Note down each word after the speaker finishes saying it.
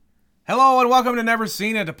Hello and welcome to Never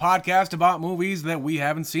Seen It, a podcast about movies that we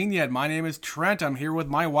haven't seen yet. My name is Trent. I'm here with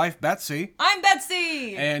my wife, Betsy. I'm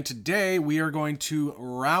Betsy! And today we are going to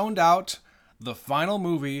round out the final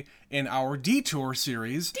movie in our Detour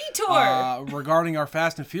series. Regarding our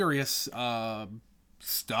Fast and Furious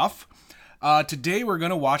stuff. Today we're going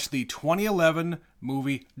to watch the 2011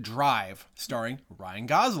 movie Drive, starring Ryan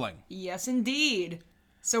Gosling. Yes, indeed.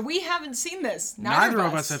 So we haven't seen this. Neither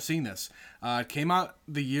of us have seen this. It came out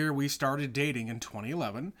the year we started dating in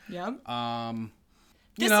 2011. Yep.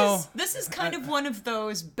 This is kind of one of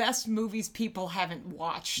those best movies people haven't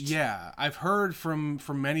watched. Yeah, I've heard from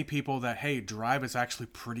many people that, hey, Drive is actually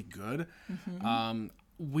pretty good. Mm-hmm.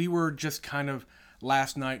 We were just kind of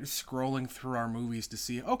last night scrolling through our movies to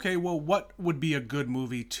see, okay, well, what would be a good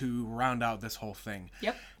movie to round out this whole thing?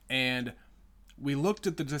 Yep. And we looked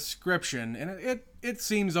at the description, and it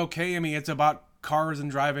seems okay. I mean, it's about cars and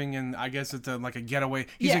driving, and I guess it's like a getaway.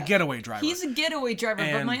 He's a getaway driver. He's a getaway driver,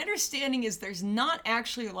 but my understanding is there's not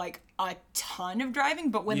actually like a ton of driving,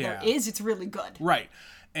 but when there is, it's really good. Right.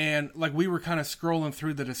 And like we were kind of scrolling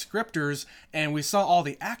through the descriptors, and we saw all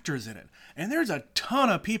the actors in it. And there's a ton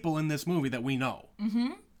of people in this movie that we know.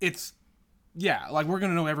 Mm-hmm. Like we're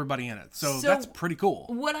going to know everybody in it. So that's pretty cool.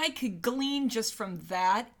 What I could glean just from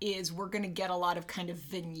that is we're going to get a lot of kind of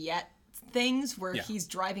vignette things where he's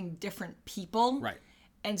driving different people. Right.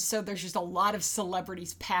 And so there's just a lot of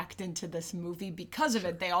celebrities packed into this movie because of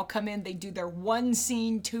it. They all come in, they do their one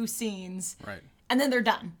scene, two scenes. Right. And then they're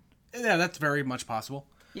done. Yeah, that's very much possible.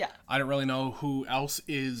 Yeah. I don't really know who else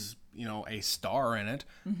is, a star in it.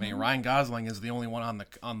 Mm-hmm. I mean, Ryan Gosling is the only one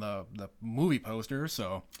on the movie poster,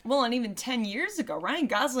 so. Well, and even 10 years ago, Ryan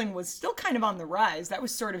Gosling was still kind of on the rise. That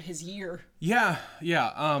was sort of his year. Yeah.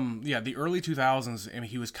 The early 2000s, I mean,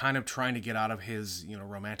 he was kind of trying to get out of his,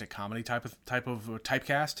 romantic comedy type of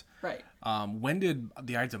typecast. Right. When did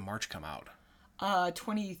The Ides of March come out?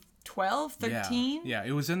 2012, 13? Yeah,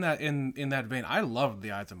 it was in that vein. I loved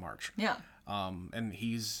The Ides of March. Yeah. And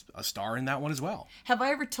he's a star in that one as well. Have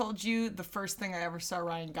I ever told you the first thing I ever saw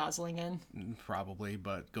Ryan Gosling in? Probably,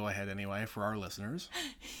 but go ahead anyway for our listeners.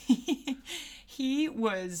 He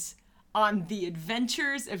was on The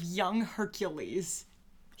Adventures of Young Hercules.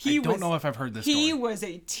 I don't know if I've heard this story. He was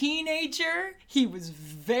a teenager. He was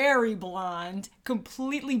very blonde,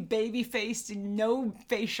 completely baby-faced, and no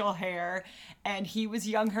facial hair. And he was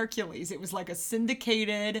Young Hercules. It was like a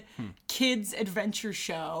syndicated kids adventure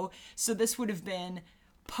show. So this would have been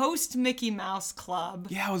post Mickey Mouse Club.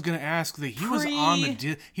 Yeah, I was gonna ask that he was on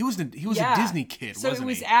the he was a Disney kid, so wasn't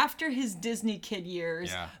he? It was after his Disney kid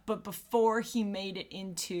years, yeah, but before he made it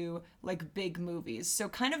into like big movies. So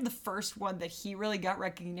kind of the first one that he really got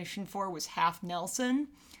recognition for was Half Nelson.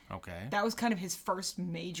 Okay. That was kind of his first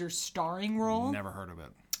major starring role. Never heard of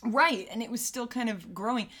it. Right, and it was still kind of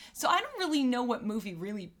growing. So I don't really know what movie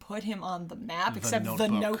really put him on the map except The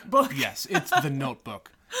Notebook. Yes, it's The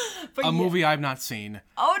Notebook. A movie I've not seen.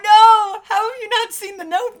 Oh no! How have you not seen The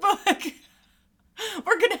Notebook?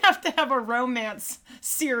 We're going to have a romance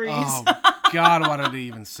series. Oh, God, why did I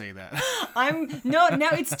even say that? Now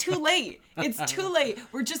it's too late. It's too late.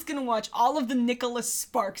 We're just going to watch all of the Nicholas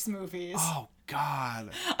Sparks movies. Oh,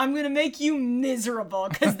 God. I'm going to make you miserable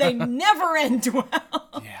because they never end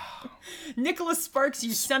well. Yeah. Nicholas Sparks,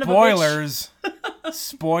 you son of a bitch.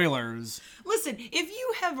 Spoilers. Listen, if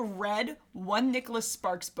you have read one Nicholas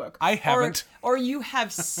Sparks book, I haven't, or you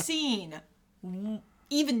have seen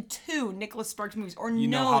even two Nicholas Sparks movies, or you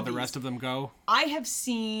know how the rest of them go. I have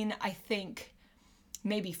seen, I think,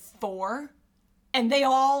 maybe 4, and they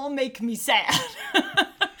all make me sad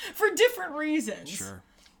for different reasons. Sure.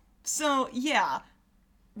 So yeah,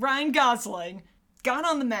 Ryan Gosling got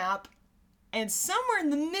on the map, and somewhere in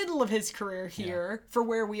the middle of his career here, for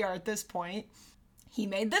where we are at this point, he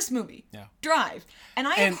made this movie, Drive. And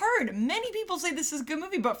I have heard many people say this is a good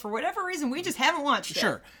movie, but for whatever reason, we just haven't watched it.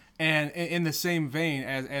 Sure. And in the same vein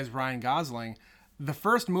as Ryan Gosling, the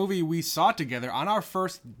first movie we saw together on our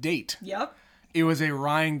first date. Yep. It was a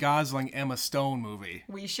Ryan Gosling, Emma Stone movie.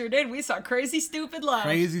 We sure did. We saw Crazy Stupid Love.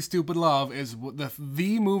 Crazy Stupid Love is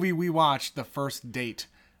the movie we watched the first date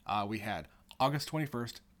we had. August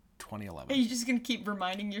 21st, 2011. Are you just going to keep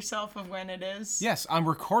reminding yourself of when it is? Yes, I'm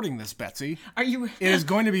recording this, Betsy. Are you? It is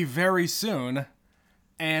going to be very soon,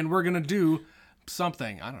 and we're going to do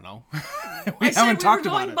something. I don't know. we haven't talked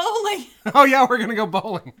about it. Bowling. Oh yeah, we're gonna go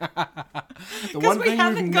bowling. The one thing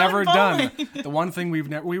we've never done. The one thing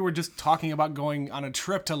we were just talking about going on a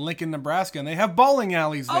trip to Lincoln, Nebraska, and they have bowling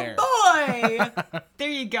alleys there. Oh boy! There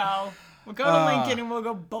you go. We'll go to Lincoln and we'll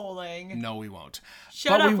go bowling. No, we won't.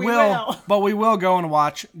 Shut up, we will. But we will go and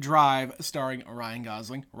watch Drive starring Ryan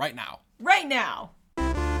Gosling right now. Right now.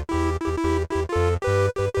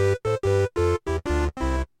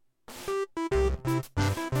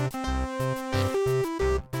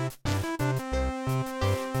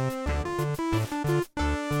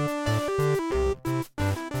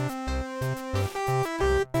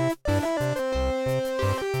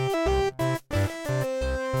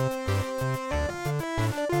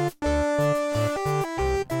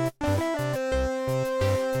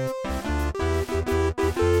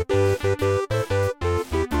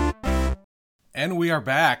 And we are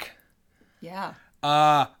back. Yeah.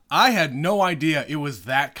 I had no idea it was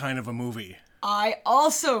that kind of a movie. I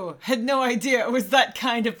also had no idea it was that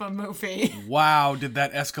kind of a movie. Wow, did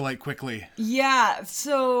that escalate quickly? Yeah,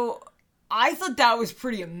 so I thought that was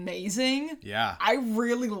pretty amazing. Yeah. I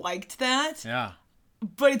really liked that. Yeah.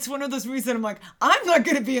 But it's one of those movies that I'm like, I'm not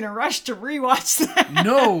going to be in a rush to rewatch that.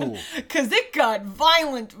 No. Because it got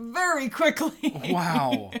violent very quickly.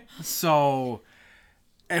 Wow. So,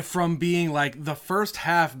 from being like the first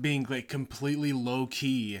half being like completely low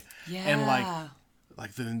key, Yeah. and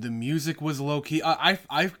like the music was low key.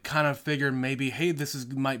 I kind of figured maybe, hey,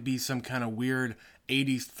 might be some kind of weird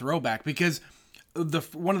 80s throwback, because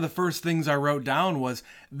one of the first things I wrote down was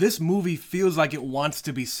this movie feels like it wants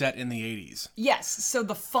to be set in the 80s. Yes, so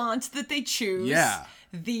the font that they choose, Yeah.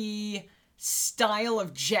 the style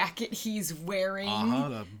of jacket he's wearing,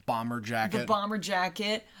 The bomber jacket.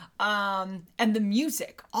 and the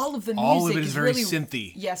music. All of the music All of it is very really,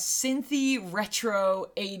 synthy. Yes, synthy retro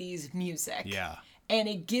 80s music. Yeah. And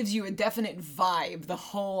it gives you a definite vibe the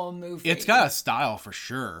whole movie. It's got a style for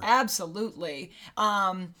sure. Absolutely.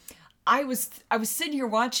 I was sitting here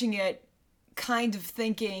watching it, kind of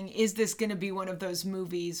thinking, is this going to be one of those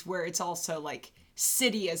movies where it's also like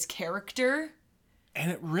city as character? And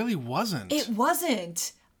it really wasn't. It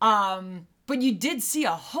wasn't. But you did see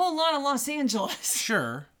a whole lot of Los Angeles.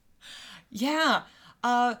 Sure. Yeah.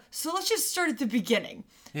 So let's just start at the beginning.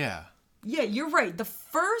 Yeah. Yeah, you're right. The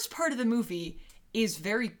first part of the movie is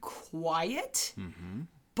very quiet,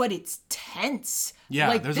 but it's tense. Yeah,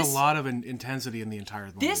 like there's a lot of intensity in the entire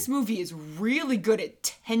movie. This movie is really good at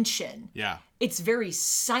tension. Yeah. It's very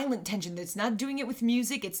silent tension. It's not doing it with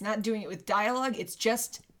music. It's not doing it with dialogue. It's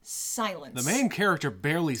just silence. The main character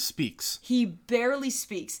barely speaks. He barely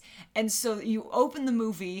speaks. And so you open the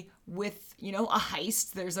movie with, a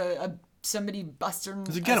heist. There's somebody busting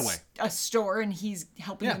There's a getaway. A store, and he's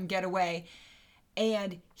helping Yeah. them get away.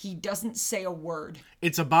 And he doesn't say a word.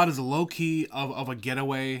 It's about as low-key of a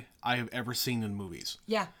getaway I have ever seen in movies.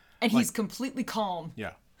 Yeah. And he's completely calm.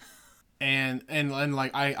 Yeah. And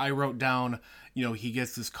like I wrote down, he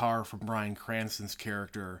gets this car from Bryan Cranston's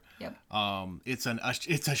character. Yep. It's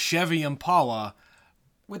a Chevy Impala,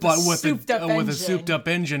 With but a souped up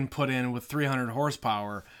engine put in with 300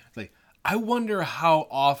 horsepower. Like, I wonder how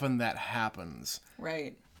often that happens.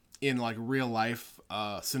 Right. In like real life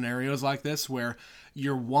scenarios like this, where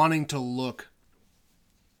you're wanting to look,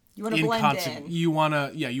 You want to blend in. you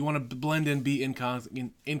want to blend in, be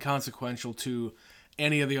inconsequential to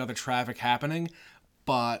any of the other traffic happening,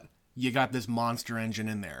 but you got this monster engine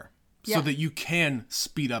in there, so that you can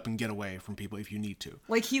speed up and get away from people if you need to.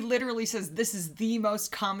 Like, he literally says, this is the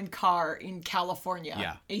most common car in California.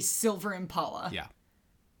 Yeah. A silver Impala. Yeah.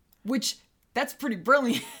 Which, that's pretty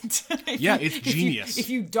brilliant. It's genius. If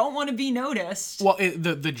you don't want to be noticed. Well,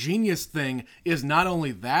 the genius thing is not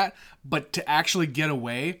only that, but to actually get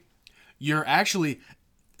away, you're actually...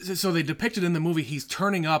 So they depicted in the movie, he's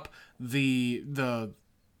turning up the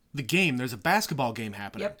game. There's a basketball game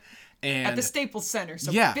happening. Yep. And At the Staples Center.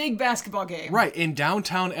 So Yeah. big basketball game. right, in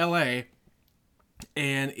downtown LA,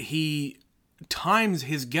 and he times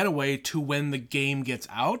his getaway to when the game gets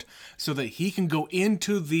out so that he can go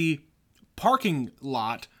into the parking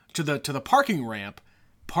lot to the parking ramp,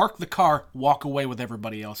 park the car, walk away with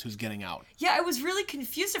everybody else who's getting out. Yeah, I was really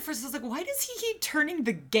confused at first. I was like, why does he keep turning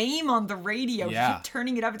the game on the radio? Yeah. He keep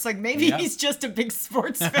turning it up. It's like, maybe he's just a big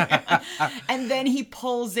sports fan. And then he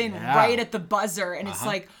pulls in right at the buzzer, and it's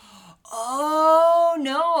like, oh,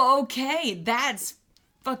 no, okay, that's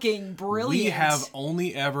fucking brilliant. We have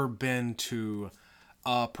only ever been to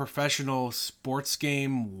a professional sports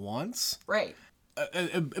game once. Right.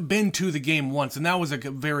 Been to the game once, and that was a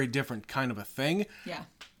very different kind of a thing. Yeah.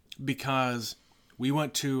 Because we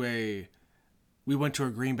went to a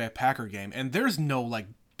Green Bay Packer game, and there's no like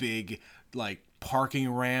big like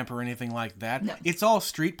parking ramp or anything like that. No. It's all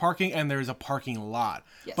street parking, and there's a parking lot.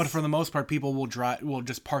 Yes. But for the most part, people will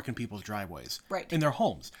just park in people's driveways, Right. in their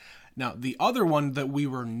homes. Now, the other one that we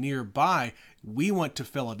were nearby, we went to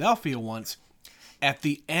Philadelphia once. At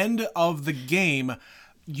the end of the game,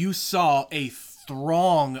 you saw a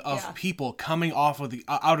throng of people coming off of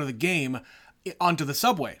out of the game onto the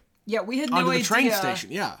subway. Yeah, we had no Onto idea. the train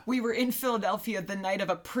station, yeah. We were in Philadelphia the night of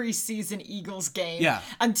a preseason Eagles game. Yeah.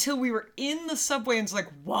 Until we were in the subway and it's like,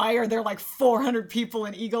 why are there like 400 people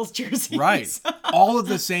in Eagles jerseys? Right. All at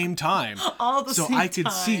the same time. All at the so same I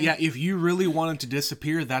could see, time. if you really wanted to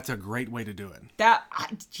disappear, that's a great way to do it.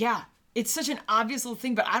 It's such an obvious little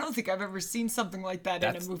thing, but I don't think I've ever seen something like that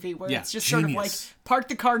in a movie where it's just sort of like, genius. park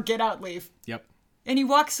the car, get out, leave. Yep. And he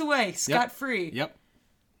walks away scot-free. Yep.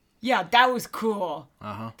 Yeah, that was cool.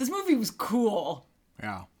 Uh-huh. This movie was cool.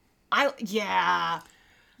 Yeah.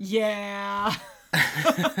 Yeah.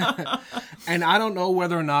 And I don't know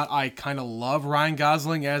whether or not I kind of love Ryan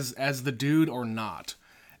Gosling as the dude or not,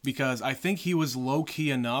 because I think he was low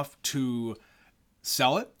key enough to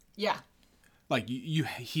sell it. Yeah. Like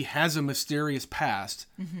he has a mysterious past.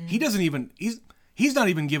 He doesn't even he's not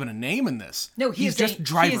even given a name in this. No, he's just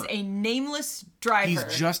driver. He is a nameless driver. He's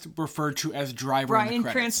just referred to as driver. Brian in the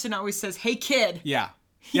credits. Cranston always says, "Hey kid." Yeah.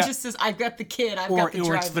 He just says, "I've got the kid. I've got the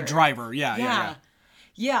driver." Or it's the driver. Yeah.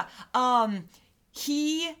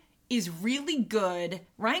 He is really good.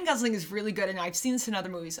 Ryan Gosling is really good, and I've seen this in other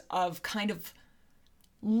movies, of kind of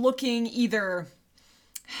looking either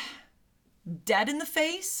dead in the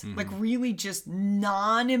face, like really just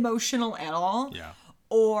non-emotional at all,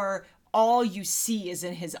 or all you see is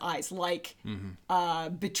in his eyes, like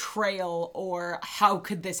betrayal, or how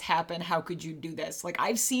could this happen? How could you do this? Like,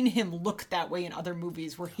 I've seen him look that way in other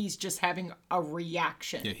movies where he's just having a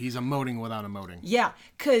reaction. Yeah, he's emoting without emoting. Yeah,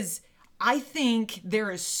 because I think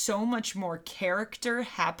there is so much more character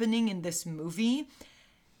happening in this movie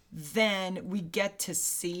than we get to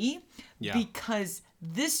see, because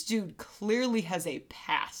this dude clearly has a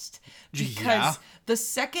past. Because the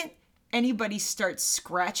second anybody starts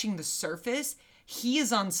scratching the surface, he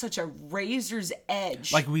is on such a razor's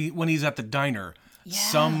edge. Like when he's at the diner,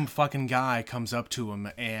 some fucking guy comes up to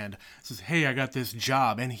him and says, "Hey, I got this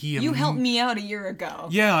job," and you helped me out a year ago.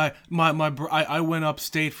 Yeah, I went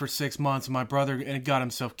upstate for 6 months. My brother got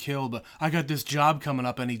himself killed, but I got this job coming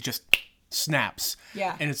up, and he just snaps.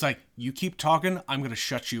 Yeah, and it's like, you keep talking, I'm gonna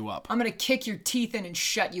shut you up. I'm gonna kick your teeth in and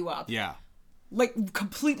shut you up. Yeah. Like,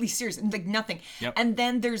 completely serious, like nothing. Yep. And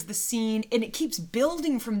then there's the scene, and it keeps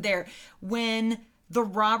building from there, when the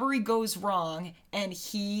robbery goes wrong, and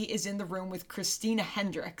he is in the room with Christina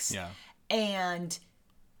Hendricks. Yeah. And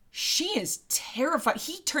she is terrified.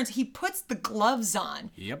 He puts the gloves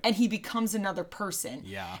on, and he becomes another person.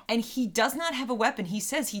 Yeah. And he does not have a weapon. He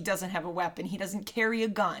says he doesn't have a weapon. He doesn't carry a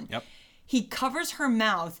gun. Yep. He covers her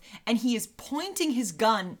mouth, and he is pointing his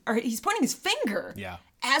gun, or he's pointing his finger. Yeah.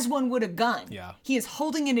 As one would a gun. Yeah. He is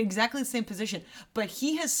holding it in exactly the same position, but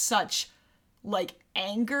he has such, like,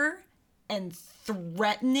 anger and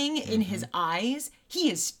threatening in his eyes.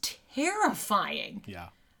 He is terrifying. Yeah.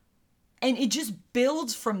 And it just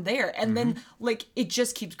builds from there. And then, like, it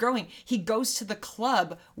just keeps growing. He goes to the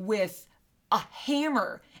club with a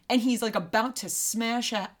hammer, and he's, like, about to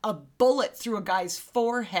smash a bullet through a guy's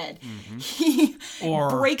forehead. He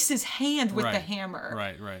breaks his hand with the hammer.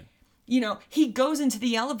 Right. You know, he goes into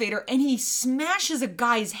the elevator and he smashes a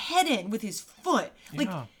guy's head in with his foot. Like,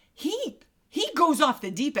 he goes off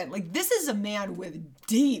the deep end. Like, this is a man with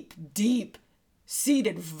deep, deep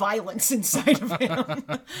seated violence inside of him.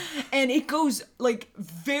 And it goes, like,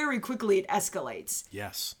 very quickly, it escalates.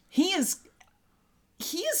 Yes. He is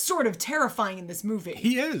sort of terrifying in this movie.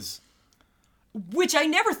 He is. Which I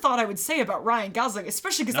never thought I would say about Ryan Gosling,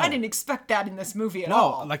 especially because I didn't expect that in this movie at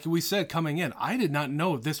all. No, like we said coming in, I did not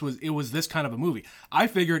know it was this kind of a movie. I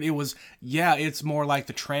figured it was, it's more like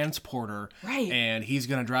The Transporter. Right. And he's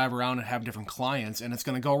going to drive around and have different clients, and it's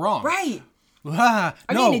going to go wrong. Right. I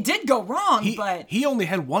mean, it did go wrong, but... He only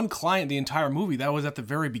had one client the entire movie. That was at the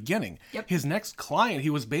very beginning. Yep. His next client, he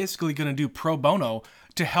was basically going to do pro bono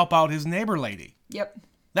to help out his neighbor lady. Yep.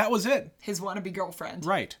 That was it. His wannabe girlfriend.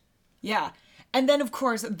 Right. Yeah. And then, of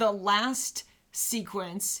course, the last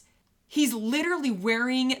sequence, he's literally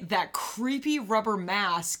wearing that creepy rubber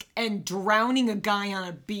mask and drowning a guy on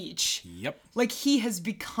a beach. Yep. Like, he has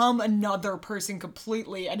become another person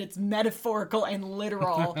completely, and it's metaphorical and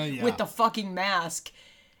literal with the fucking mask.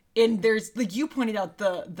 And there's, like you pointed out,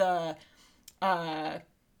 the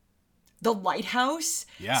lighthouse.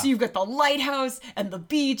 Yeah. So you've got the lighthouse and the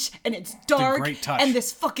beach, and it's dark. It's a great touch. And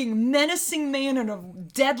this fucking menacing man in a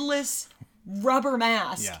deadless rubber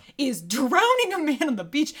mask is drowning a man on the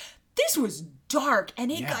beach. This was dark,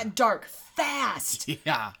 and it got dark fast.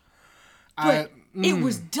 Yeah. But it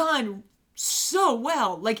was done so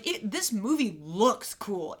well. Like, this movie looks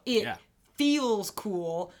cool. It feels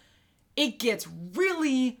cool. It gets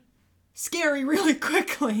really scary really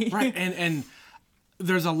quickly. Right, and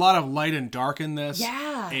there's a lot of light and dark in this.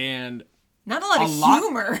 Yeah. And not a lot of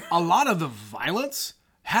humor. A lot of the violence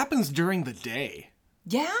happens during the day.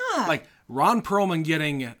 Yeah. Like, Ron Perlman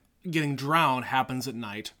getting drowned happens at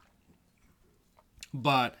night.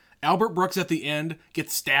 But Albert Brooks at the end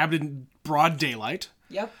gets stabbed in broad daylight.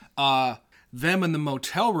 Yep. Them in the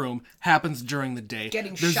motel room happens during the day.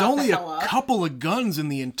 There's only a couple of guns in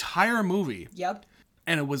the entire movie. Yep.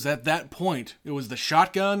 And it was at that point, it was the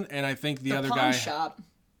shotgun and I think the other guy. Pawn shop.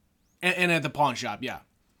 And at the pawn shop, yeah.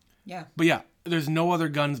 Yeah. But yeah, there's no other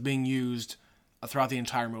guns being used throughout the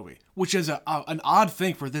entire movie, which is an odd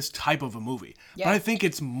thing for this type of a movie. Yeah. But I think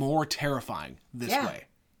it's more terrifying this way.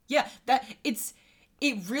 Yeah,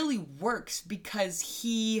 it really works because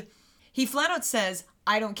he flat out says,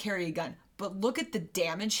 "I don't carry a gun," but look at the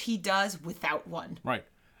damage he does without one. Right.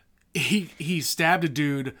 He stabbed a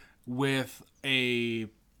dude with a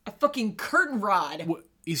fucking curtain rod.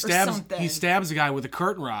 He stabs a guy with a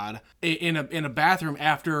curtain rod in a bathroom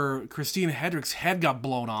after Christina Hendricks' head got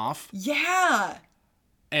blown off. Yeah.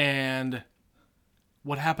 And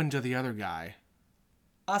what happened to the other guy?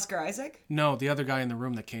 Oscar Isaac? No, the other guy in the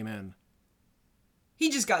room that came in.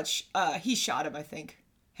 He just got he shot him, I think.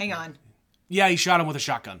 Hang on. Yeah, he shot him with a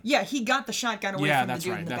shotgun. Yeah, he got the shotgun away from the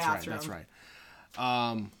dude in the bathroom. That's right.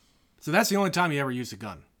 So that's the only time he ever used a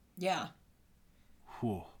gun. Yeah.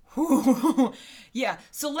 Whew. Yeah,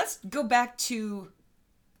 so let's go back to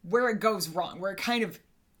where it goes wrong, where it kind of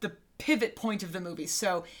the pivot point of the movie.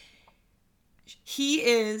 So he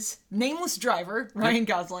is nameless driver, Ryan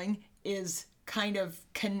Gosling, is kind of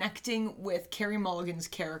connecting with Carey Mulligan's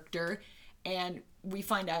character, and we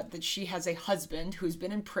find out that she has a husband who's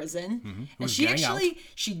been in prison. And she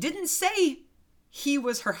didn't say he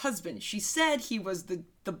was her husband. She said he was the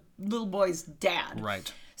little boy's dad.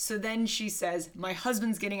 Right. So then she says, my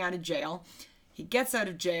husband's getting out of jail. He gets out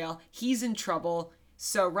of jail. He's in trouble.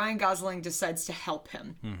 So Ryan Gosling decides to help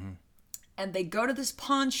him. And they go to this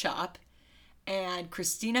pawn shop, and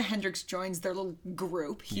Christina Hendricks joins their little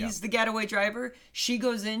group. He's the getaway driver. She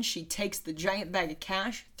goes in. She takes the giant bag of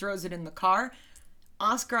cash, throws it in the car.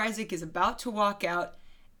 Oscar Isaac is about to walk out,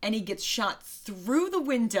 and he gets shot through the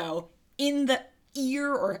window in the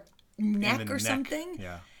ear or neck or something.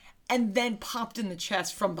 Yeah. And then popped in the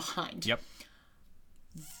chest from behind. Yep.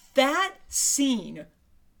 That scene,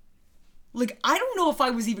 like, I don't know if I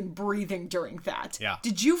was even breathing during that. Yeah.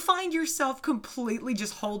 Did you find yourself completely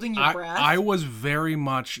just holding your breath? I was very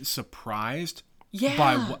much surprised.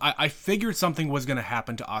 Yeah. I figured something was going to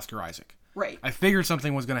happen to Oscar Isaac. Right. I figured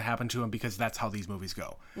something was going to happen to him because that's how these movies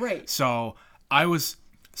go. Right. So I was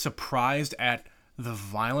surprised at the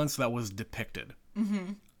violence that was depicted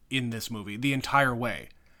in this movie the entire way.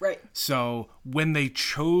 Right. So when they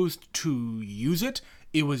chose to use it,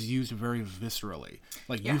 it was used very viscerally.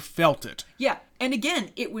 Like, you felt it. Yeah. And again,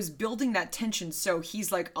 it was building that tension. So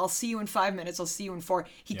he's like, I'll see you in 5 minutes. I'll see you in 4.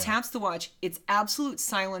 He taps the watch. It's absolute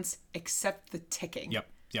silence except the ticking. Yep.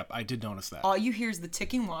 I did notice that. All you hear is the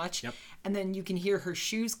ticking watch. Yep. And then you can hear her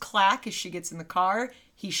shoes clack as she gets in the car.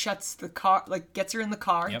 He shuts the car, like, gets her in the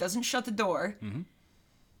car. Yep. Doesn't shut the door.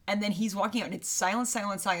 And then he's walking out, and it's silence.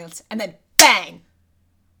 And then bang!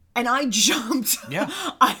 And I jumped. Yeah.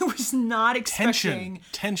 I was not expecting.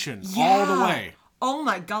 Tension all the way. Oh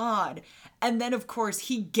my God. And then, of course,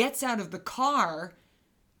 he gets out of the car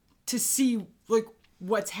to see, like,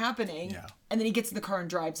 what's happening. Yeah. And then he gets in the car and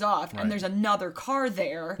drives off. Right. And there's another car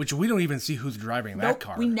there. Which we don't even see who's driving that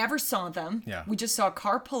car. We never saw them. Yeah. We just saw a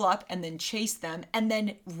car pull up and then chase them and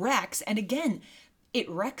then wrecks. And again, it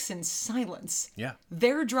wrecks in silence. Yeah.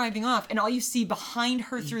 They're driving off, and all you see behind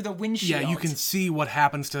her through the windshield. Yeah, you can see what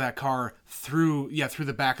happens to that car through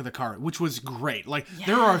the back of the car, which was great. Like,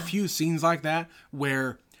 there are a few scenes like that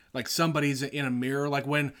where, like, somebody's in a mirror. Like,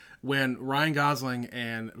 when Ryan Gosling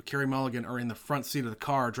and Carey Mulligan are in the front seat of the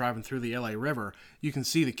car driving through the LA River, you can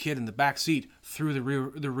see the kid in the back seat through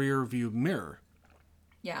the rear view mirror.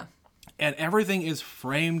 Yeah. And everything is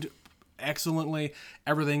framed excellently.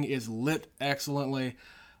 Everything is lit excellently.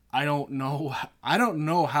 I don't know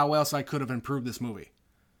how else I could have improved this movie.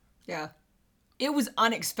 Yeah. It was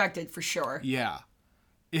unexpected for sure. Yeah.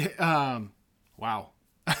 Wow.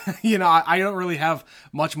 I don't really have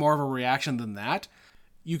much more of a reaction than that.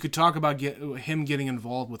 You could talk about him getting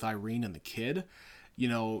involved with Irene and the kid.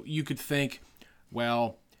 You could think,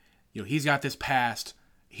 well, he's got this past.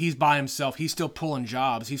 He's by himself. He's still pulling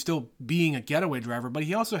jobs. He's still being a getaway driver, but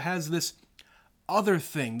he also has this other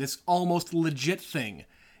thing, this almost legit thing.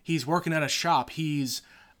 He's working at a shop. He's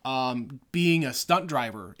being a stunt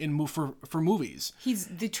driver for movies. He's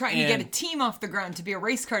trying to get a team off the ground to be a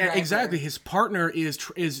race car driver. Exactly. His partner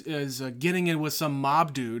is getting in with some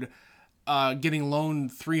mob dude, getting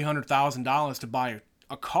loaned $300,000 to buy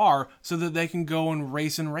a car so that they can go and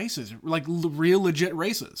race in races, like real legit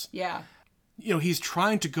races. Yeah. He's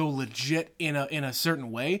trying to go legit in a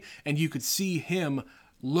certain way, and you could see him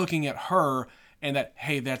looking at her and that,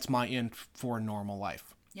 hey, that's my end for a normal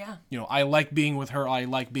life. Yeah. I like being with her. I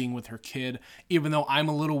like being with her kid, even though I'm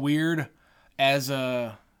a little weird as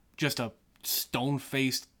just a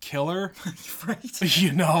stone-faced killer.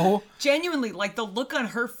 Right. Genuinely, like, the look on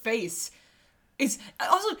her face, It's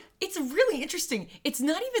also, it's really interesting. It's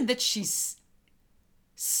not even that she's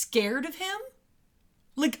scared of him.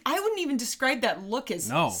 Like, I wouldn't even describe that look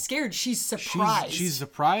as scared. She's surprised. She's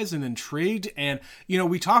surprised and intrigued. And,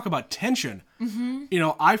 we talk about tension. Mm-hmm.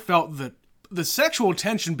 I felt that the sexual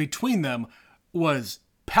tension between them was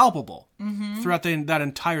palpable throughout that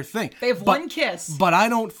entire thing. They have one kiss. But I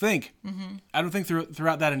don't think,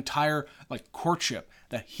 throughout that entire, courtship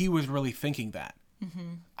that he was really thinking that.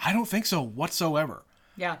 Mm-hmm. I don't think so whatsoever.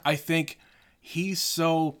 Yeah. I think he's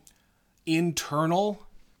so internal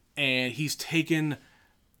and he's taken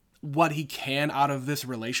what he can out of this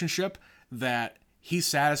relationship that he's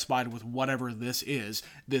satisfied with whatever this is.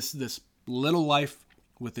 This little life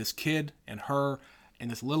with this kid and her in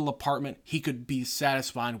this little apartment, he could be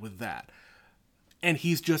satisfied with that. And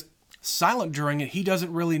he's just silent during it. He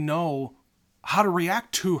doesn't really know how to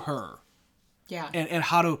react to her. Yeah. And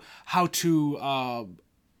how to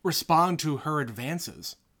respond to her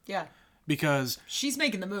advances. Yeah. Because she's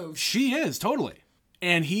making the moves. She is, totally.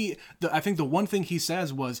 And I think the one thing he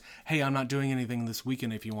says was, "Hey, I'm not doing anything this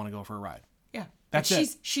weekend if you want to go for a ride." Yeah. That's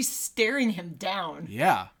it. She's staring him down.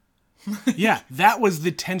 Yeah. Yeah, that was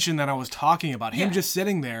the tension that I was talking about. Him just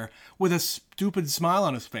sitting there with a stupid smile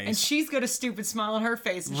on his face. And she's got a stupid smile on her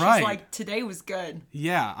face. And she's like, today was good.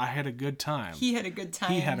 Yeah, I had a good time. He had a good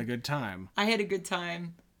time. He had a good time. I had a good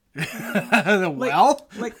time. Well?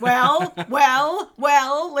 Like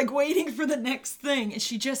waiting for the next thing. And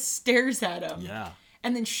she just stares at him. Yeah.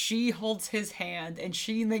 And then she holds his hand and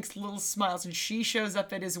she makes little smiles and she shows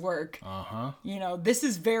up at his work. Uh-huh. This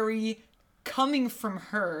is very coming from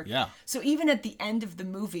her. Yeah. So even at the end of the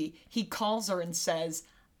movie, he calls her and says,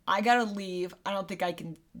 I gotta leave. I don't think I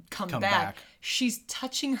can come back. She's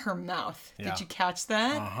touching her mouth. Yeah. Did you catch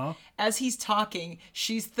that? Uh-huh. As he's talking,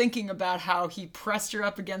 she's thinking about how he pressed her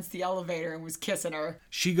up against the elevator and was kissing her.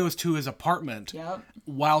 She goes to his apartment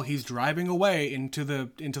while he's driving away into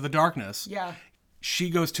the darkness. Yeah. She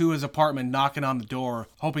goes to his apartment, knocking on the door,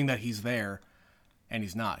 hoping that he's there. And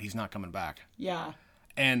he's not. He's not coming back. Yeah.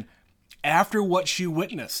 And after what she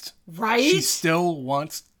witnessed, right? She still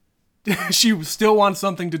wants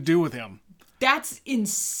something to do with him. That's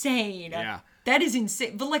insane. Yeah. That is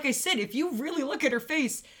insane. But like I said, if you really look at her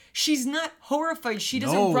face, she's not horrified. She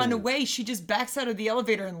doesn't run away. She just backs out of the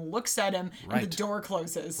elevator and looks at him and the door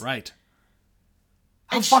closes. Right.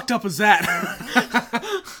 How fucked up is that?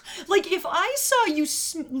 Like, if I saw you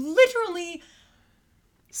literally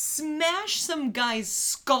smash some guy's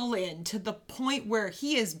skull in to the point where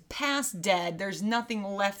he is past dead, there's nothing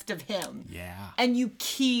left of him. Yeah. And you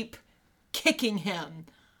keep kicking him,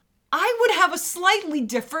 I would have a slightly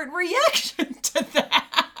different reaction to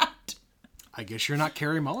that. I guess you're not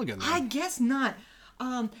Carey Mulligan then. I guess not.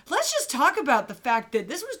 Let's just talk about the fact that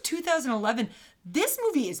this was 2011. This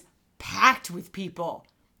movie is packed with people.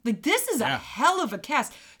 Like, this is a hell of a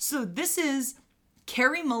cast. So this is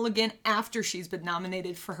Carey Mulligan after she's been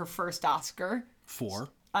nominated for her first Oscar.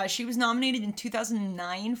 She was nominated in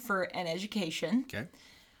 2009 for An Education. Okay.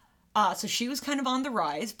 So she was kind of on the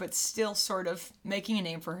rise, but still sort of making a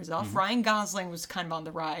name for herself. Mm-hmm. Ryan Gosling was kind of on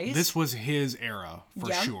the rise. This was his era,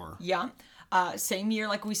 for sure. Yeah. Same year,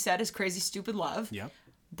 like we said, as Crazy Stupid Love. Yep.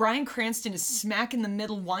 Bryan Cranston is smack in the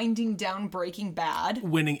middle, winding down Breaking Bad.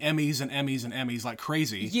 Winning Emmys and Emmys and Emmys like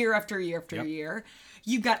crazy. Year after year after year.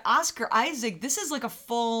 You've got Oscar Isaac. This is like a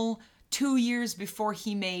full 2 years before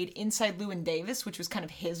he made Inside Llewyn Davis, which was kind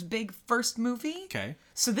of his big first movie. Okay.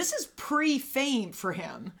 So this is pre-fame for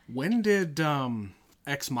him. When did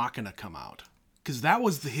Ex Machina come out? Because that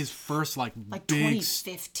was his first like big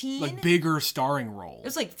 2015? Like bigger starring role. It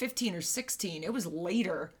was like 15 or 16. It was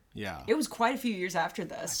later. Yeah. It was quite a few years after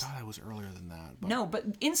this. I thought it was earlier than that. But... No, but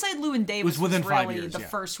Inside Llewyn Davis was within 5 really years, the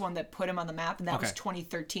first one that put him on the map, and that was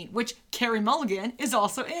 2013, which Carey Mulligan is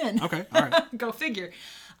also in. Okay, all right. Go figure.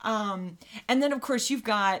 And then, of course, you've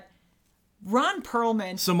got Ron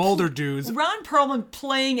Perlman. Some older dudes. Ron Perlman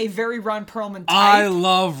playing a very Ron Perlman type. I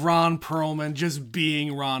love Ron Perlman just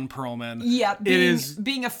being Ron Perlman. Yeah,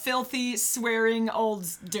 being a filthy, swearing old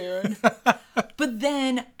dude. But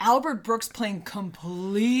then Albert Brooks playing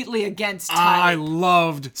completely against type. I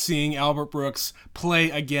loved seeing Albert Brooks play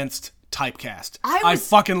against typecast. I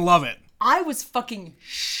fucking love it. I was fucking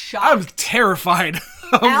shocked. I was terrified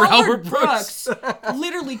of Albert Brooks.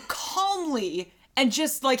 Literally calmly and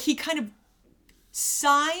just like he kind of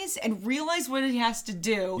sighs and realizes what he has to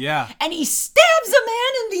do. Yeah. And he stabs a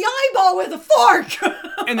man in the eyeball with a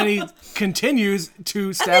fork. And then he continues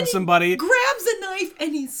to stab somebody. Grabs a knife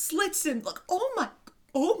and he slits him. Like,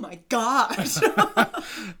 oh my God.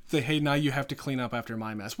 Say, hey, now you have to clean up after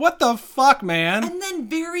my mess. What the fuck, man? And then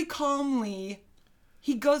very calmly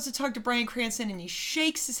He goes to talk to Bryan Cranston and he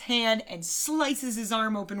shakes his hand and slices his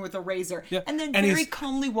arm open with a razor. Yeah. And then And very he's-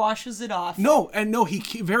 calmly washes it off.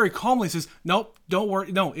 He very calmly says, "Nope, don't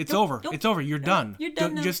worry. No, it's over. nope. It's over. You're done. You're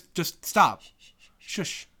done now." Just stop.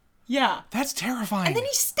 Shush." Yeah. That's terrifying. And then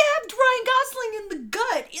he stabbed Ryan Gosling in the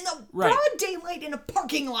gut in the Right. broad daylight in a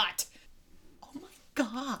parking lot. Oh my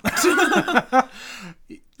God.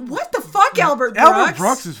 What the fuck, Albert Brooks? Albert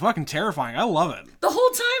Brooks is fucking terrifying. I love it. The whole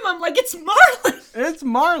time I'm like, it's Marlon. It's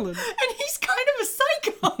Marlon. And he's kind of a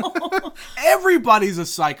psycho. Everybody's a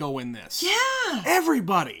psycho in this. Yeah.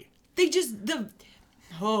 Everybody.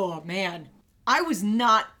 Oh man. I was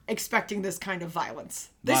not expecting this kind of violence.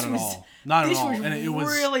 Not at all. Not at all. This was And it was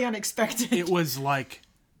really unexpected. It was like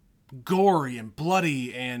gory and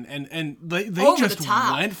bloody and they Over just the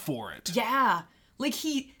top. went for it. Yeah. Like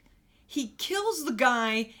he kills the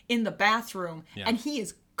guy in the bathroom Yeah. and he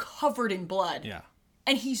is covered in blood. Yeah.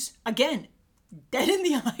 And he's, again, dead in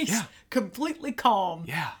the eyes. Yeah. Completely calm.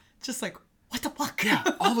 Yeah. Just like, what the fuck? Yeah.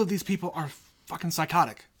 All of these people are fucking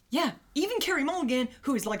psychotic. Yeah. Even Carey Mulligan,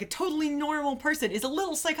 who is like a totally normal person, is a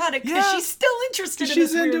little psychotic because Yeah. she's still interested in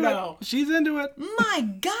She's this into weirdo. it. She's into it. My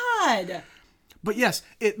God. But yes,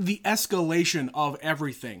 the escalation of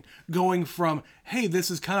everything, going from, hey,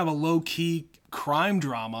 this is kind of a low-key crime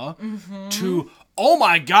drama, to, oh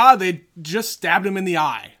my God, they just stabbed him in the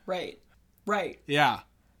eye. Right. Right. Yeah.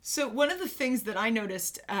 So one of the things that I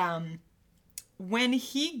noticed when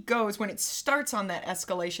it starts on that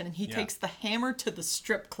escalation and he takes the hammer to the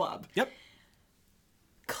strip club, Yep.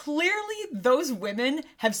 clearly those women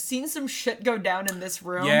have seen some shit go down in this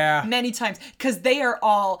room Yeah. many times because they are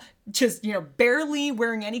all just, barely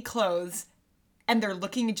wearing any clothes and they're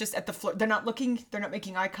looking just at the floor. They're not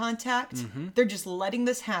making eye contact. They're just letting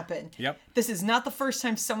this happen. Yep. This is not the first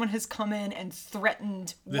time someone has come in and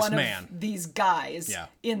threatened one man. of these guys Yeah.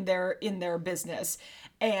 in their business.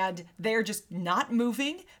 And they're just not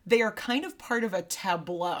moving. They are kind of part of a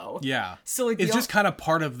tableau. Yeah. So like it's just kind of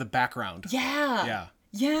part of the background. yeah. Yeah.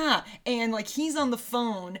 Yeah. And like he's on the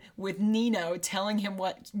phone with Nino telling him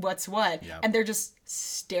what's what. Yeah. And they're just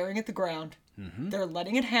staring at the ground. They're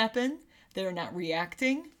letting it happen. They're not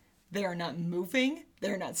reacting. They are not moving.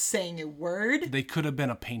 They're not saying a word. They could have been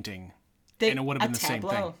a painting. And it would have been the same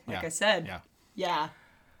thing. Like Yeah. I said. Yeah. Yeah.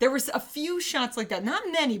 There was a few shots like that. Not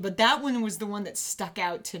many, but that one was the one that stuck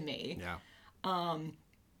out to me. Yeah.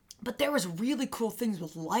 But there was really cool things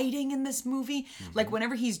with lighting in this movie. Like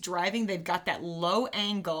whenever he's driving, they've got that low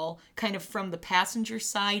angle kind of from the passenger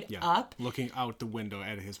side Yeah. up. Looking out the window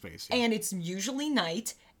at his face. Yeah. And it's usually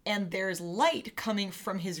night. And there's light coming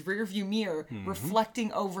from his rearview mirror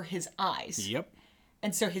reflecting over his eyes. Yep.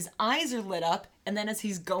 And so his eyes are lit up, and then as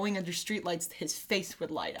he's going under streetlights, his face would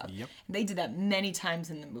light up. Yep. And they did that many times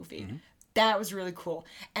in the movie. That was really cool.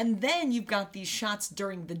 And then you've got these shots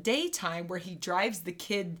during the daytime where he drives the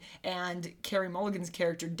kid and Carey Mulligan's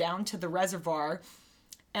character down to the reservoir,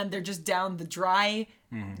 and they're just down the dry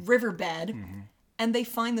riverbed, and they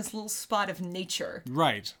find this little spot of nature.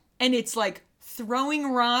 Right. And it's like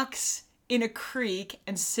throwing rocks in a creek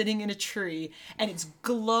and sitting in a tree, and it's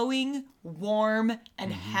glowing, warm,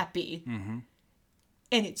 and happy.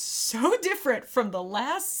 And it's so different from the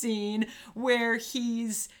last scene where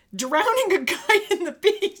he's drowning a guy in the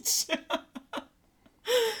beach.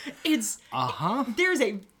 There's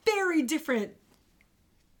a very different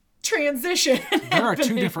transition. There are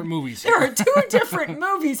two different movies. There are two different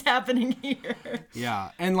movies happening here.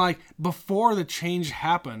 Yeah. And like before the change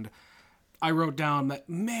happened, I wrote down that,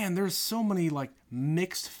 man, there's so many like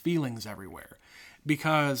mixed feelings everywhere.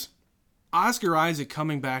 Because Oscar Isaac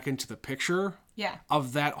coming back into the picture Yeah.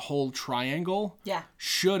 of that whole triangle Yeah.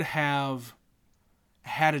 should have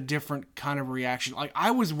had a different kind of reaction. Like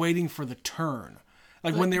I was waiting for the turn.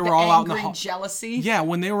 Like when they were all out in the angry hall. jealousy. Yeah,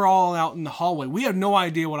 when they were all out in the hallway. We have no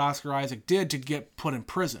idea what Oscar Isaac did to get put in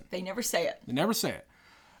prison. They never say it. They never say it.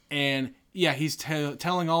 And yeah, he's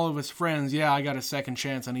telling all of his friends, yeah, I got a second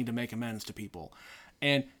chance. I need to make amends to people.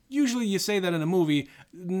 And usually you say that in a movie,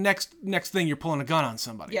 next thing you're pulling a gun on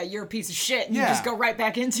somebody. Yeah, you're a piece of shit. And Yeah. You just go right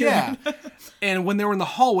back into Yeah. it. And when they were in the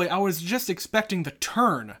hallway, I was just expecting the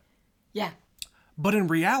turn. Yeah. But in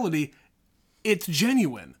reality, it's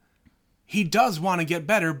genuine. He does want to get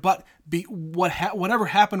better, but whatever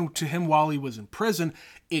happened to him while he was in prison,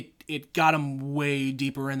 it got him way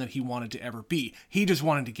deeper in than he wanted to ever be. He just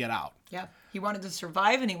wanted to get out. Yeah. He wanted to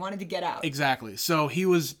survive and he wanted to get out. Exactly. So he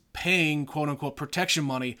was paying, quote unquote, protection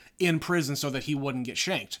money in prison so that he wouldn't get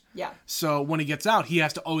shanked. Yeah. So when he gets out, he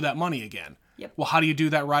has to owe that money again. Yep. Well, how do you do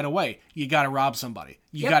that right away? You got to rob somebody.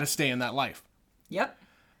 You Yep. got to stay in that life. Yep.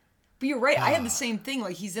 But you're right. I had the same thing.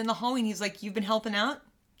 Like he's in the hallway and he's like, "You've been helping out?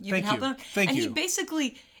 You've been helping him. Thank you. And he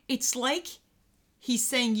basically, it's like he's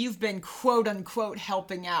saying you've been quote unquote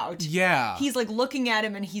helping out. Yeah. He's like looking at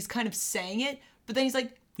him and he's kind of saying it, but then he's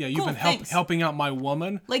like, yeah, you've been helping out my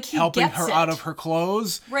woman, like he helping gets her it. out of her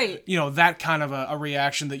clothes. Right. You know, that kind of a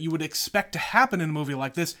reaction that you would expect to happen in a movie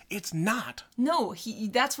like this. It's not. No,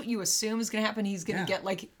 that's what you assume is going to happen. He's going to get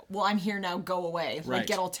like, well, I'm here now, go away. Right. Like,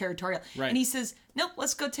 get all territorial. Right. And he says, nope,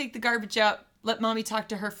 let's go take the garbage out. Let mommy talk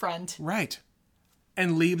to her friend. Right.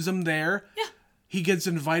 And leaves him there. Yeah. He gets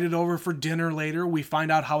invited over for dinner later. We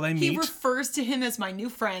find out how they meet. He refers to him as my new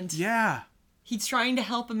friend. Yeah. He's trying to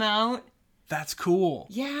help him out. That's cool.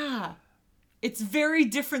 Yeah. It's very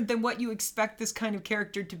different than what you expect this kind of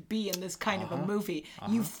character to be in this kind of a movie.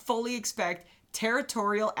 You fully expect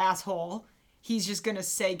territorial asshole. He's just going to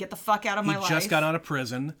say, get the fuck out of my life. He just got out of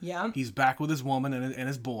prison. Yeah. He's back with his woman and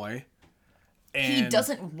his boy. And he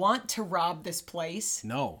doesn't want to rob this place.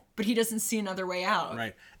 No. But he doesn't see another way out.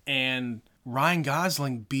 Right. And Ryan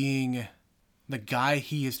Gosling, being the guy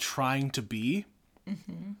he is trying to be,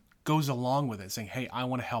 goes along with it, saying, hey, I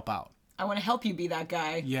want to help out. I want to help you be that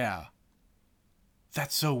guy. Yeah.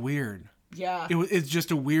 That's so weird. Yeah. It's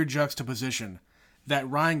just a weird juxtaposition that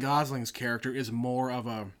Ryan Gosling's character is more of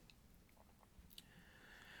a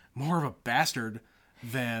bastard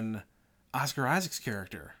than Oscar Isaac's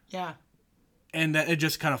character. Yeah. And that it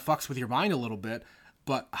just kind of fucks with your mind a little bit.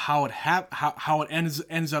 But how it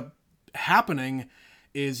ends up happening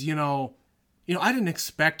is, you know, I didn't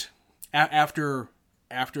expect after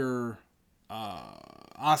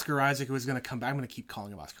Oscar Isaac was going to come back. I'm going to keep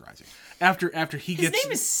calling him Oscar Isaac. After he gets... His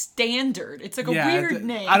name is Standard. It's like a weird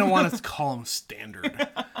name. I don't want to call him Standard.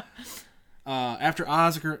 After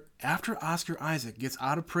Oscar Isaac gets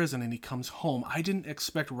out of prison and he comes home, I didn't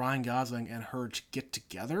expect Ryan Gosling and her to get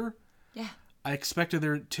together. Yeah. I expected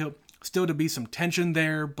there still to be some tension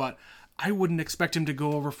there, but I wouldn't expect him to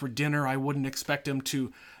go over for dinner. I wouldn't expect him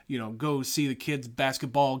to, go see the kids'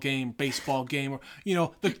 basketball game, baseball game, or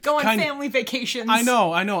go on family vacations. I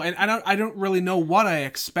know, and I don't really know what I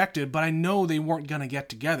expected, but I know they weren't gonna get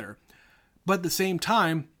together. But at the same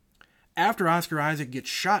time, after Oscar Isaac gets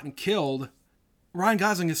shot and killed, Ryan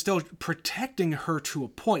Gosling is still protecting her to a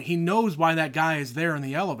point. He knows why that guy is there in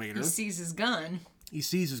the elevator. He sees his gun.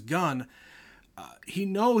 He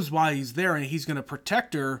knows why he's there, and he's gonna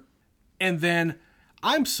protect her. And then,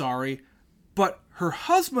 I'm sorry, but her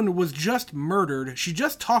husband was just murdered. She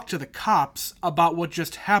just talked to the cops about what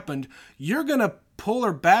just happened. You're going to pull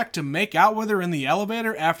her back to make out with her in the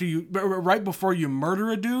elevator right before you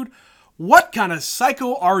murder a dude? What kind of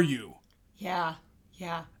psycho are you? Yeah.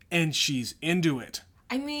 And she's into it.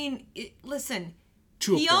 I mean, listen.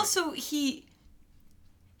 To a point. Also, he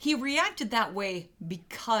reacted that way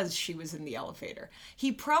because she was in the elevator.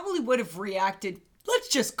 He probably would have reacted, let's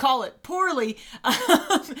just call it poorly,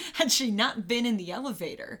 had she not been in the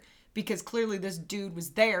elevator, because clearly this dude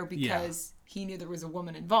was there because he knew there was a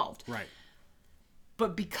woman involved. Right.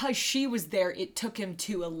 But because she was there, it took him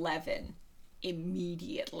to 11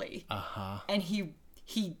 immediately. And he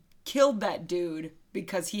killed that dude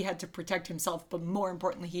because he had to protect himself, but more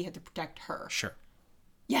importantly, he had to protect her. Sure.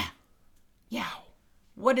 Yeah.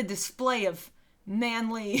 What a display of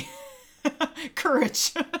manly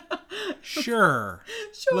courage. Sure.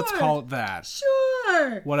 Let's call it that.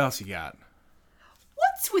 Sure. What else you got?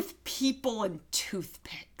 What's with people and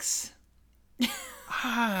toothpicks?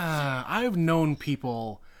 I've known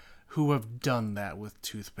people who have done that with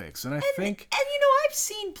toothpicks, and I think... And I've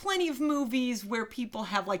seen plenty of movies where people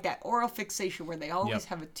have like that oral fixation where they always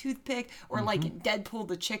have a toothpick, or like in Deadpool,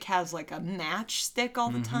 the chick has like a matchstick all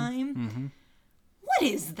the time. What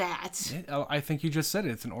is that? I think you just said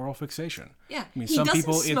it. It's an oral fixation. Yeah. I mean, he some doesn't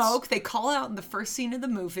people smoke. They call out in the first scene of the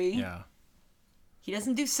movie. Yeah. He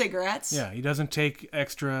doesn't do cigarettes. Yeah, he doesn't take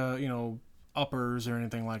extra, uppers or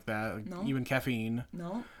anything like that. No. Even caffeine.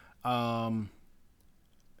 No.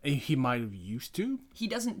 He might have used to.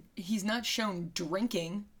 He's not shown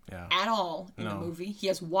drinking Yeah. at all in the movie. He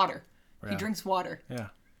has water. Yeah. He drinks water. Yeah.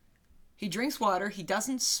 He drinks water. He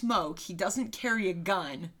doesn't smoke. He doesn't carry a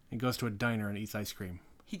gun. He goes to a diner and eats ice cream.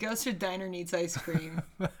 He goes to a diner and eats ice cream.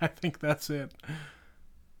 I think that's it.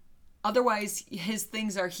 Otherwise, his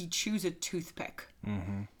things are he chews a toothpick.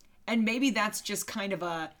 Mm-hmm. And maybe that's just kind of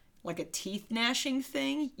a teeth gnashing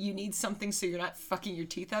thing. You need something so you're not fucking your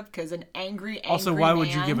teeth up, because an angry Also, why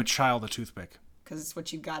would you give a child a toothpick? Because it's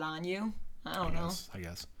what you got on you. I don't know. I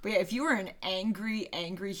guess. But yeah, if you were an angry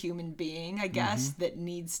human being, I guess, that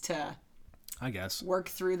needs to work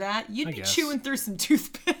through that, you'd be chewing through some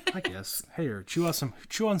toothpicks. I guess. Hey, chew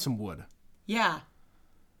on some wood. Yeah.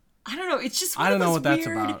 I don't know. It's just I don't know what that's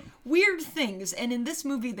about. Weird things. And in this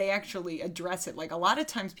movie, they actually address it. Like, a lot of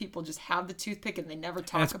times people just have the toothpick and they never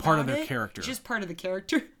talk about it. It's part of their character. It's just part of the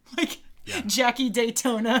character. Like, Jackie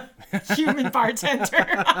Daytona, human bartender.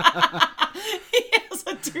 He has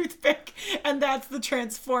a toothpick, and that's the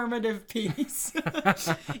transformative piece.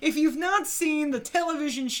 If you've not seen the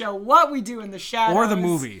television show What We Do in the Shadows, or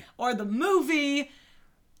the movie,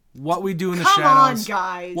 What We Do in the Shadows, come on,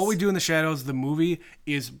 guys. What We Do in the Shadows, the movie,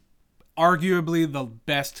 is arguably the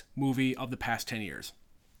best movie of the past 10 years.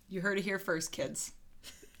 You heard it here first, kids.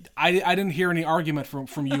 I didn't hear any argument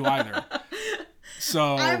from you either.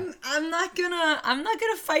 So I'm not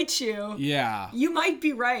gonna fight you. Yeah. You might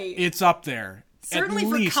be right. It's up there.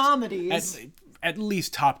 Certainly for comedies. At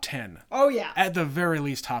least top 10. Oh yeah. At the very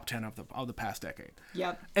least top 10 of the past decade.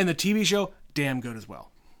 Yep. And the TV show, damn good as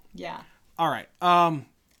well. Yeah. All right. I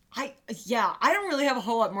don't really have a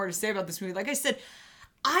whole lot more to say about this movie. Like I said,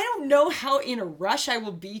 I don't know how in a rush I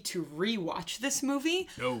will be to rewatch this movie.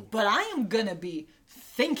 No. But I am gonna be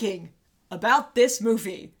thinking about this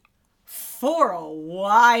movie for a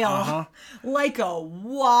while. Uh-huh. Like a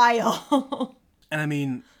while. And I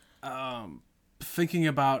mean, thinking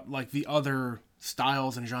about like the other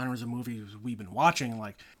styles and genres of movies we've been watching,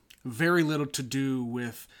 like very little to do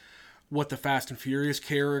with what the Fast and Furious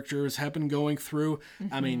characters have been going through.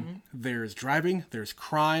 Mm-hmm. I mean, there's driving, there's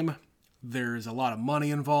crime, there's a lot of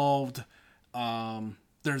money involved.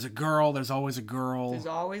 There's a girl, there's always a girl. There's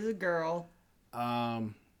always a girl.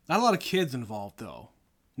 Not a lot of kids involved though.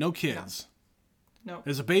 No kids. No.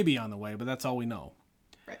 There's a baby on the way, but that's all we know.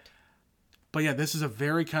 Right. But yeah, this is a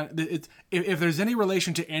very if there's any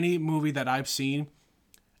relation to any movie that I've seen,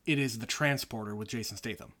 it is The Transporter with Jason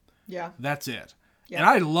Statham. Yeah. That's it. Yeah. And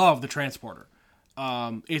I love The Transporter.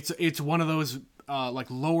 It's one of those like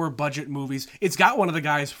lower budget movies. It's got one of the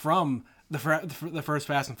guys from the first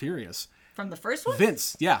Fast and Furious. From the first one?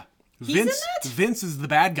 Vince, yeah. He's in that? Vince is the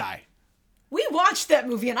bad guy. We watched that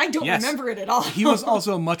movie and I don't remember it at all. He was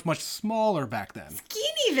also much, much smaller back then.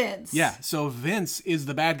 Skinny Vince. Yeah, so Vince is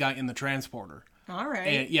the bad guy in The Transporter. All right.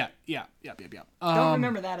 And yeah. Don't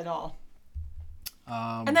remember that at all.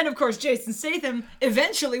 And then, of course, Jason Statham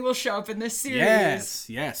eventually will show up in this series.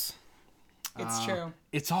 Yes. It's true.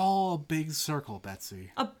 It's all a big circle,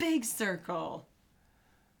 Betsy. A big circle.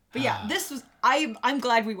 But yeah, this was... I'm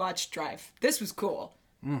glad we watched Drive. This was cool.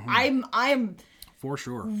 Mm-hmm. I'm for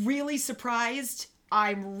sure really surprised.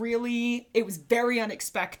 It was very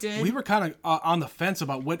unexpected. We were kind of on the fence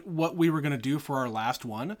about what we were going to do for our last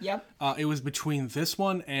one. Yep. It was between this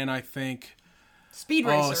one and I think... Speed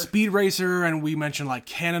Racer. Speed Racer, and we mentioned like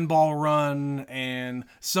Cannonball Run and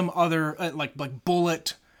some other like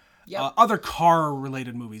Bullet, other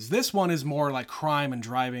car-related movies. This one is more like crime and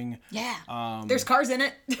driving. Yeah. There's cars in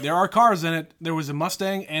it. There are cars in it. There was a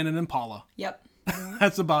Mustang and an Impala. Yep.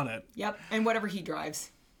 That's about it. Yep. And whatever he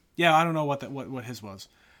drives. Yeah, I don't know what his was.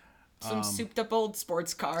 Some souped-up old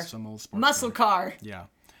sports car. Some old sports muscle car. Yeah.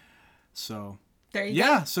 So. There you go.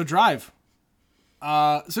 Yeah. So Drive.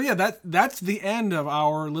 So yeah, that's the end of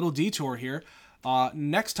our little detour here.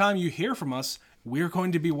 Next time you hear from us, we're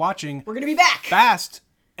going to be watching... We're going to be back! Fast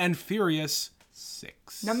and Furious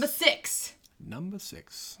 6. Number 6.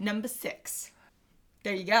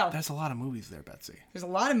 There you go. That's a lot of movies there, Betsy. There's a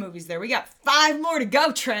lot of movies there. We got 5 more to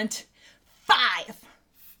go, Trent. 5.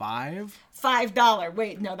 5? $5.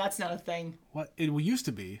 Wait, no, that's not a thing. What? It used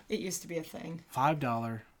to be. It used to be a thing.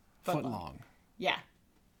 $5 foot long. Yeah.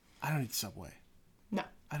 I don't need Subway. No.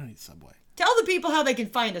 I don't need Subway. Tell the people how they can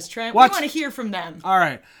find us, Trent. What? We want to hear from them. All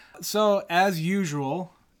right. So, as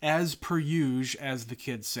usual, as per usual, as the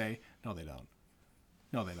kids say. No, they don't.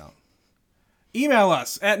 Email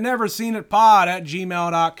us at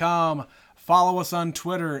neverseenitpod@gmail.com. Follow us on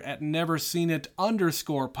Twitter at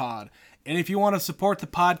neverseenit_pod. And if you want to support the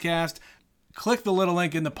podcast, click the little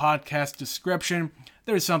link in the podcast description.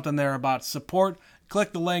 There's something there about support.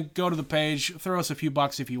 Click the link, go to the page, throw us a few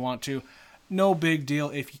bucks if you want to. No big deal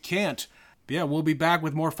if you can't. But yeah, we'll be back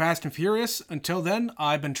with more Fast and Furious. Until then,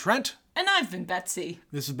 I've been Trent. And I've been Betsy.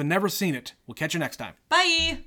 This has been Never Seen It. We'll catch you next time. Bye!